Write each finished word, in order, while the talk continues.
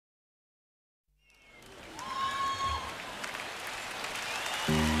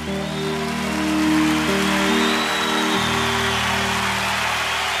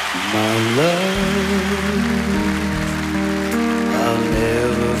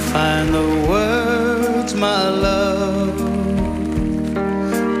find the words, my love,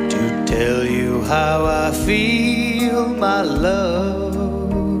 to tell you how I feel, my love.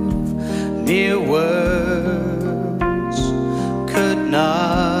 Mere words could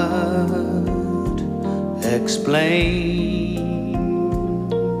not explain.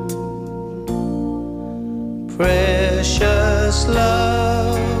 Precious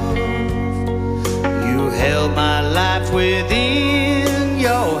love, you held my life within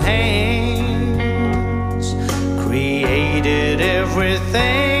your hands, created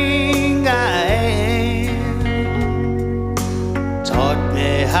everything I am, taught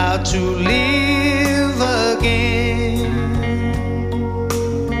me how to live again.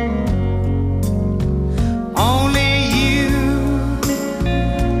 Only you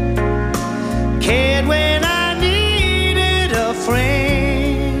cared when I needed a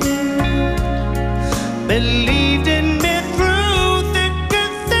friend, believed in me through thick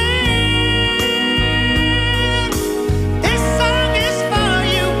and thin. This song is for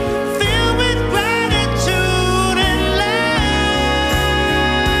you, filled with gratitude and love.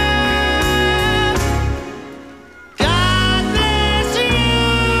 God bless you.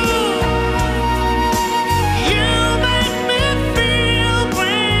 You make me feel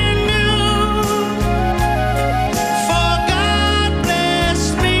brand new. For God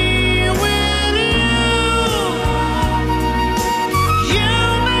blessed me with you. You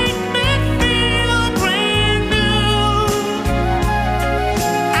make me feel brand new.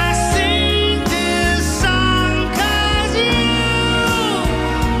 I sing this song 'cause you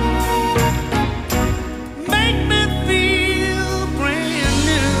make me feel brand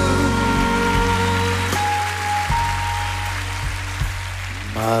new.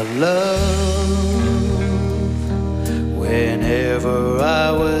 My love, whenever I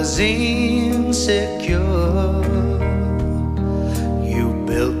was insecure, you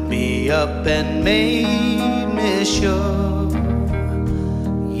built me up and made me sure.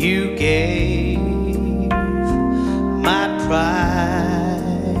 You gave my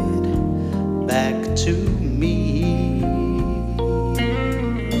pride back to me.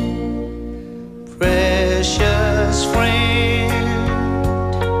 Precious friend,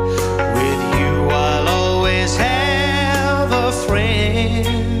 with you I'll always have a friend.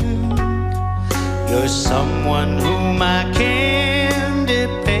 You're someone whom I can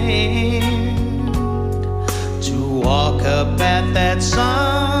depend, to walk up at that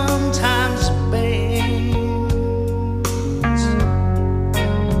sun